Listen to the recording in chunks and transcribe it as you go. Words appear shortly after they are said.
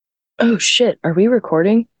Oh shit, are we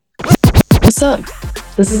recording? What's up?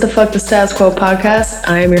 This is the Fuck the Status Quo podcast.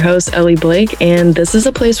 I am your host, Ellie Blake, and this is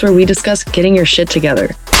a place where we discuss getting your shit together.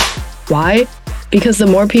 Why? Because the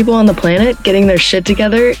more people on the planet getting their shit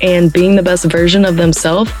together and being the best version of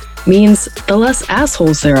themselves means the less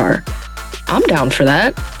assholes there are. I'm down for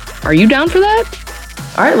that. Are you down for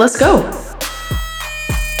that? All right, let's go.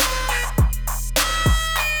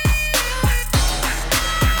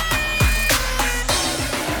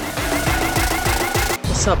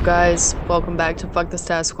 What's up, guys? Welcome back to Fuck the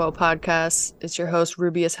Status Quo podcast. It's your host,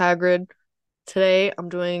 Rubius Hagrid. Today, I'm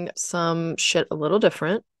doing some shit a little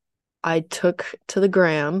different. I took to the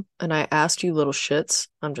gram and I asked you little shits.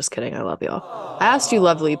 I'm just kidding. I love y'all. I asked you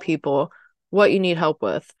lovely people what you need help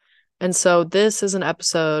with. And so this is an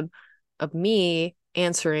episode of me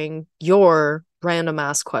answering your random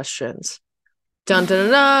ass questions. Dun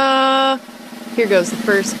dun dun dun! Here goes the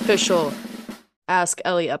first official Ask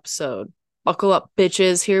Ellie episode. Buckle up,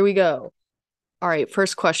 bitches. Here we go. All right,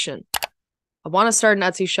 first question. I want to start an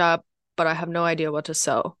Etsy shop, but I have no idea what to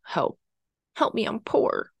sell. Help. Help me, I'm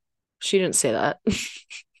poor. She didn't say that.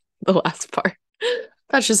 The last part.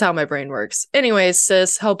 That's just how my brain works. Anyways,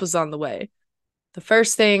 sis, help is on the way. The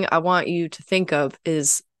first thing I want you to think of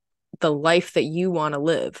is the life that you want to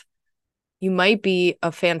live. You might be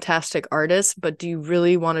a fantastic artist, but do you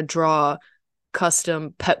really want to draw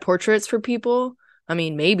custom pet portraits for people? I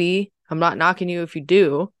mean, maybe. I'm not knocking you if you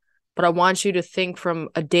do, but I want you to think from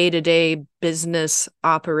a day-to-day business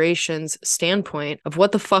operations standpoint of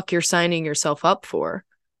what the fuck you're signing yourself up for.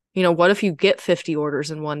 You know, what if you get 50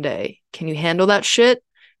 orders in one day? Can you handle that shit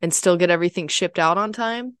and still get everything shipped out on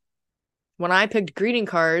time? When I picked greeting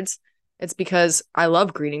cards, it's because I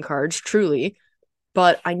love greeting cards, truly,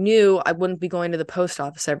 but I knew I wouldn't be going to the post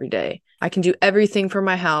office every day. I can do everything from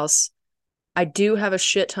my house. I do have a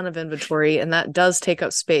shit ton of inventory, and that does take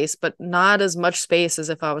up space, but not as much space as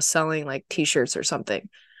if I was selling like t-shirts or something.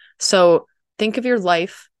 So think of your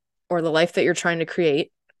life or the life that you're trying to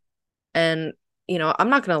create. And, you know, I'm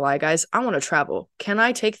not going to lie, guys. I want to travel. Can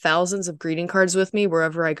I take thousands of greeting cards with me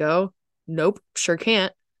wherever I go? Nope, sure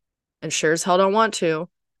can't. And sure as hell don't want to.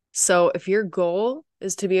 So if your goal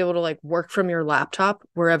is to be able to like work from your laptop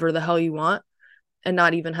wherever the hell you want and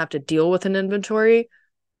not even have to deal with an inventory,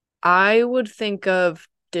 I would think of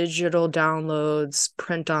digital downloads,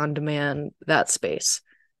 print on demand, that space.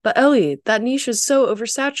 But Ellie, that niche is so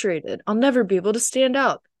oversaturated. I'll never be able to stand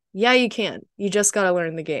out. Yeah, you can. You just got to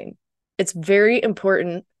learn the game. It's very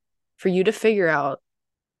important for you to figure out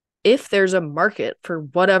if there's a market for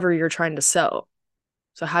whatever you're trying to sell.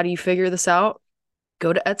 So how do you figure this out?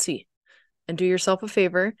 Go to Etsy and do yourself a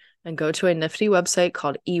favor and go to a nifty website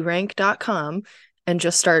called erank.com and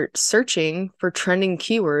just start searching for trending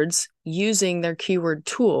keywords using their keyword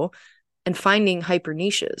tool and finding hyper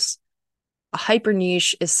niches. A hyper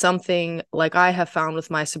niche is something like I have found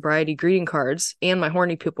with my sobriety greeting cards and my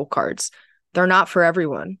horny people cards. They're not for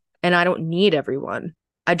everyone, and I don't need everyone.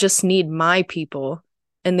 I just need my people,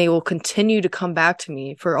 and they will continue to come back to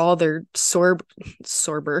me for all their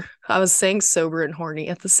sober. I was saying sober and horny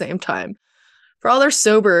at the same time. For all their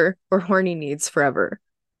sober or horny needs forever.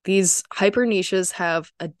 These hyper niches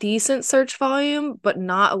have a decent search volume, but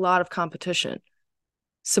not a lot of competition.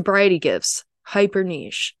 Sobriety gifts, hyper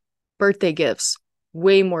niche. Birthday gifts,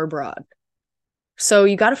 way more broad. So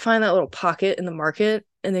you got to find that little pocket in the market,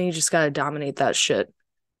 and then you just got to dominate that shit.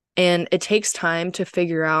 And it takes time to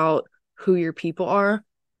figure out who your people are.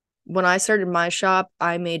 When I started my shop,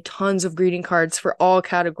 I made tons of greeting cards for all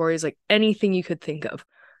categories, like anything you could think of.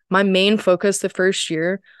 My main focus the first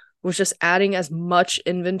year was just adding as much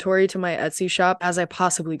inventory to my Etsy shop as I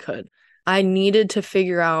possibly could. I needed to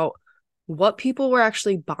figure out what people were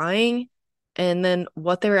actually buying and then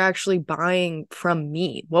what they were actually buying from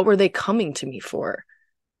me. What were they coming to me for?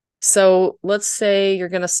 So let's say you're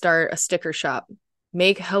going to start a sticker shop.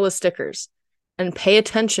 Make hella stickers and pay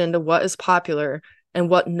attention to what is popular and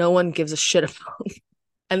what no one gives a shit about.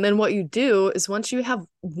 And then what you do is once you have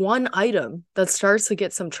one item that starts to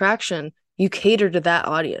get some traction, you cater to that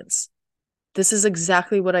audience. This is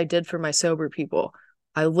exactly what I did for my sober people.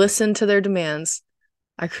 I listened to their demands.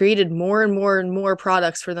 I created more and more and more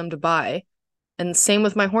products for them to buy. And same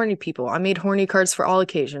with my horny people. I made horny cards for all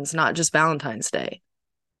occasions, not just Valentine's Day.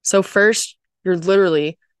 So first, you're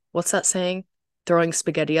literally, what's that saying? Throwing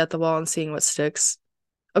spaghetti at the wall and seeing what sticks.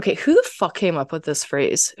 Okay, who the fuck came up with this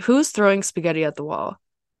phrase? Who's throwing spaghetti at the wall?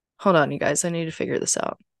 Hold on, you guys. I need to figure this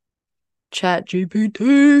out. Chat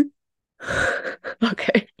GPT.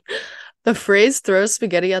 Okay. The phrase throw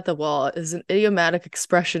spaghetti at the wall is an idiomatic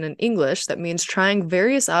expression in English that means trying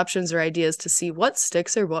various options or ideas to see what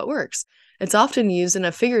sticks or what works. It's often used in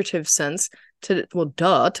a figurative sense to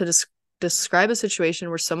describe a situation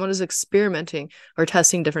where someone is experimenting or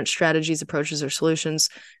testing different strategies, approaches, or solutions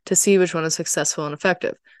to see which one is successful and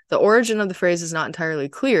effective. The origin of the phrase is not entirely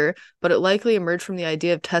clear, but it likely emerged from the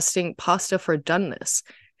idea of testing pasta for doneness.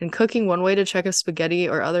 In cooking, one way to check if spaghetti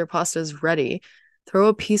or other pasta is ready, throw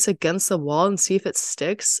a piece against the wall and see if it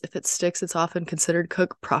sticks. If it sticks, it's often considered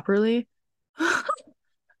cooked properly.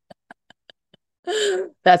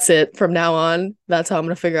 That's it. From now on, that's how I'm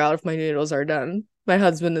gonna figure out if my noodles are done. My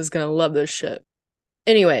husband is gonna love this shit.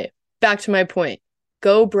 Anyway, back to my point.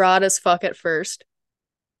 Go broad as fuck at first,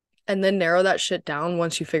 and then narrow that shit down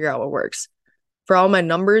once you figure out what works. For all my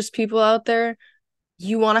numbers people out there,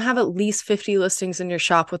 you want to have at least 50 listings in your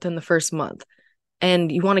shop within the first month.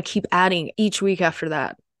 And you want to keep adding each week after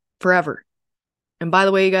that, forever. And by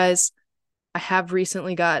the way, you guys, I have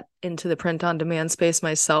recently got into the print on demand space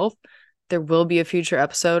myself. There will be a future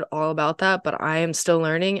episode all about that, but I am still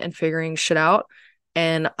learning and figuring shit out.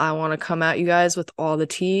 And I want to come at you guys with all the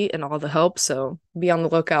tea and all the help. So be on the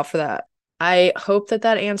lookout for that. I hope that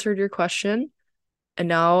answered your question. And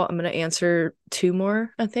now I'm going to answer two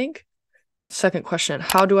more, I think. Second question,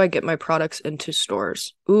 how do I get my products into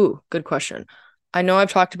stores? Ooh, good question. I know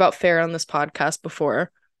I've talked about Faire on this podcast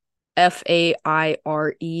before, FAIRE.com,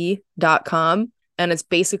 and it's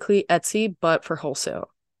basically Etsy, but for wholesale.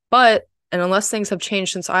 But, and unless things have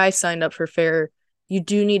changed since I signed up for Faire, you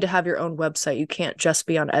do need to have your own website. You can't just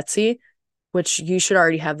be on Etsy, which you should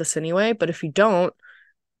already have this anyway. But if you don't,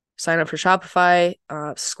 sign up for Shopify.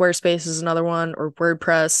 Squarespace is another one, or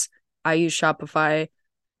WordPress. I use Shopify.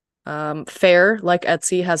 Faire, like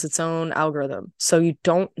Etsy, has its own algorithm, so you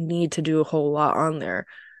don't need to do a whole lot on there.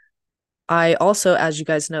 I also, as you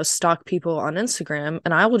guys know, stalk people on Instagram,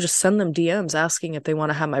 and I will just send them DMs asking if they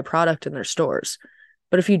want to have my product in their stores.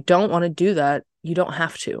 But if you don't want to do that, you don't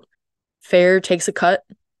have to. Faire takes a cut.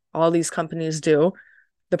 All these companies do.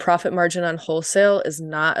 The profit margin on wholesale is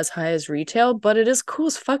not as high as retail, but it is cool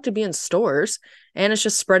as fuck to be in stores, and it's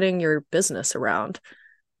just spreading your business around.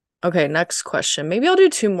 Okay, next question. Maybe I'll do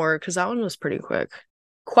two more because that one was pretty quick.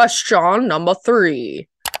 Question number 3.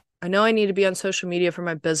 I know I need to be on social media for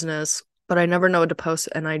my business, but I never know what to post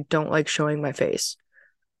and I don't like showing my face.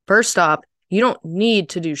 First off, you don't need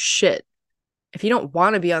to do shit. If you don't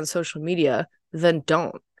want to be on social media, then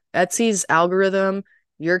don't. Etsy's algorithm,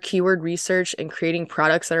 your keyword research, and creating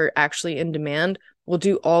products that are actually in demand will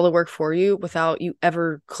do all the work for you without you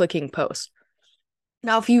ever clicking post.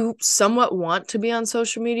 Now, if you somewhat want to be on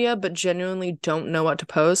social media, but genuinely don't know what to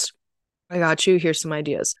post, I got you. Here's some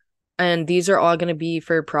ideas. And these are all going to be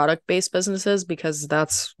for product-based businesses because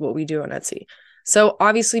that's what we do on Etsy. So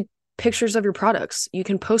obviously, pictures of your products. You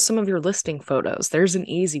can post some of your listing photos. There's an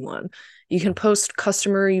easy one. You can post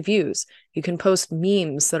customer reviews. You can post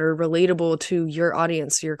memes that are relatable to your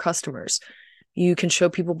audience, your customers. You can show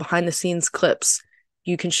people behind the scenes clips.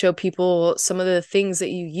 You can show people some of the things that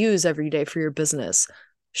you use every day for your business.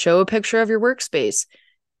 Show a picture of your workspace.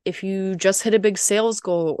 If you just hit a big sales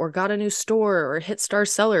goal or got a new store or hit star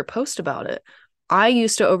seller, post about it. I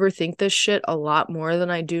used to overthink this shit a lot more than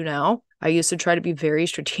I do now. I used to try to be very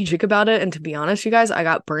strategic about it. And to be honest, you guys, I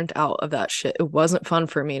got burnt out of that shit. It wasn't fun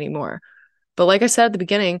for me anymore. But like I said at the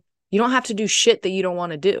beginning, you don't have to do shit that you don't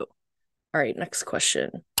want to do. All right, next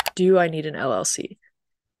question. Do I need an LLC?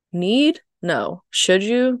 Need? No. Should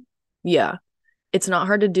you? Yeah. It's not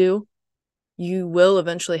hard to do. You will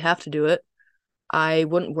eventually have to do it. I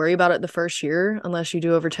wouldn't worry about it the first year unless you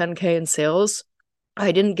do over 10K in sales.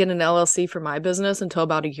 I didn't get an LLC for my business until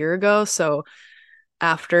about a year ago. So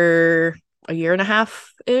after a year and a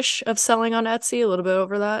half-ish of selling on Etsy, a little bit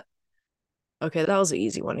over that. Okay, that was an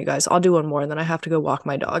easy one, you guys. I'll do one more and then I have to go walk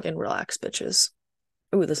my dog and relax, bitches.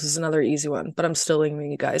 Ooh, this is another easy one, but I'm still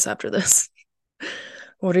leaving you guys after this.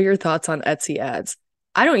 What are your thoughts on Etsy ads?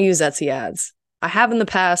 I don't use Etsy ads. I have in the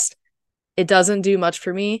past. It doesn't do much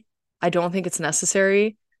for me. I don't think it's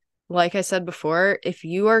necessary. Like I said before, if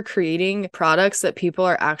you are creating products that people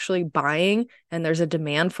are actually buying and there's a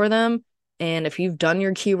demand for them, and if you've done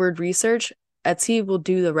your keyword research, Etsy will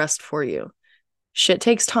do the rest for you. Shit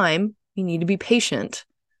takes time. You need to be patient.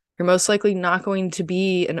 You're most likely not going to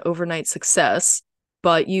be an overnight success,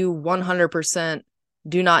 but you 100%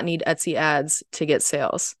 do not need Etsy ads to get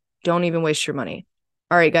sales. Don't even waste your money.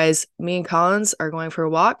 All right, guys, me and Collins are going for a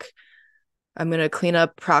walk. I'm going to clean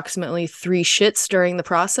up approximately 3 shits during the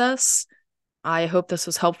process. I hope this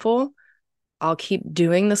was helpful. I'll keep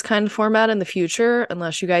doing this kind of format in the future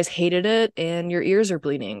unless you guys hated it and your ears are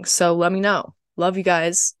bleeding. So let me know. Love you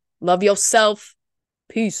guys. Love yourself.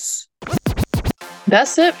 Peace.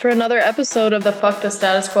 That's it for another episode of the Fuck the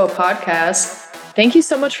Status Quo podcast. Thank you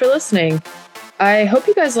so much for listening. I hope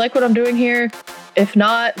you guys like what I'm doing here. If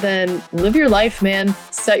not, then live your life, man.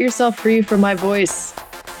 Set yourself free from my voice.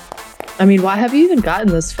 I mean, why have you even gotten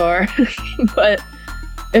this far? But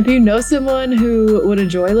if you know someone who would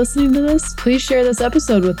enjoy listening to this, please share this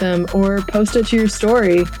episode with them or post it to your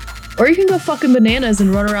story. Or you can go fucking bananas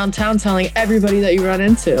and run around town telling everybody that you run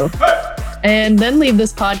into. And then leave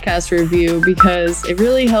this podcast review because it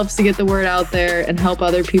really helps to get the word out there and help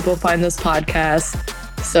other people find this podcast.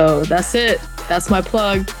 So that's it. That's my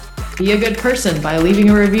plug. Be a good person by leaving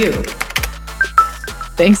a review.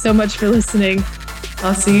 Thanks so much for listening.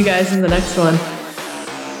 I'll see you guys in the next one.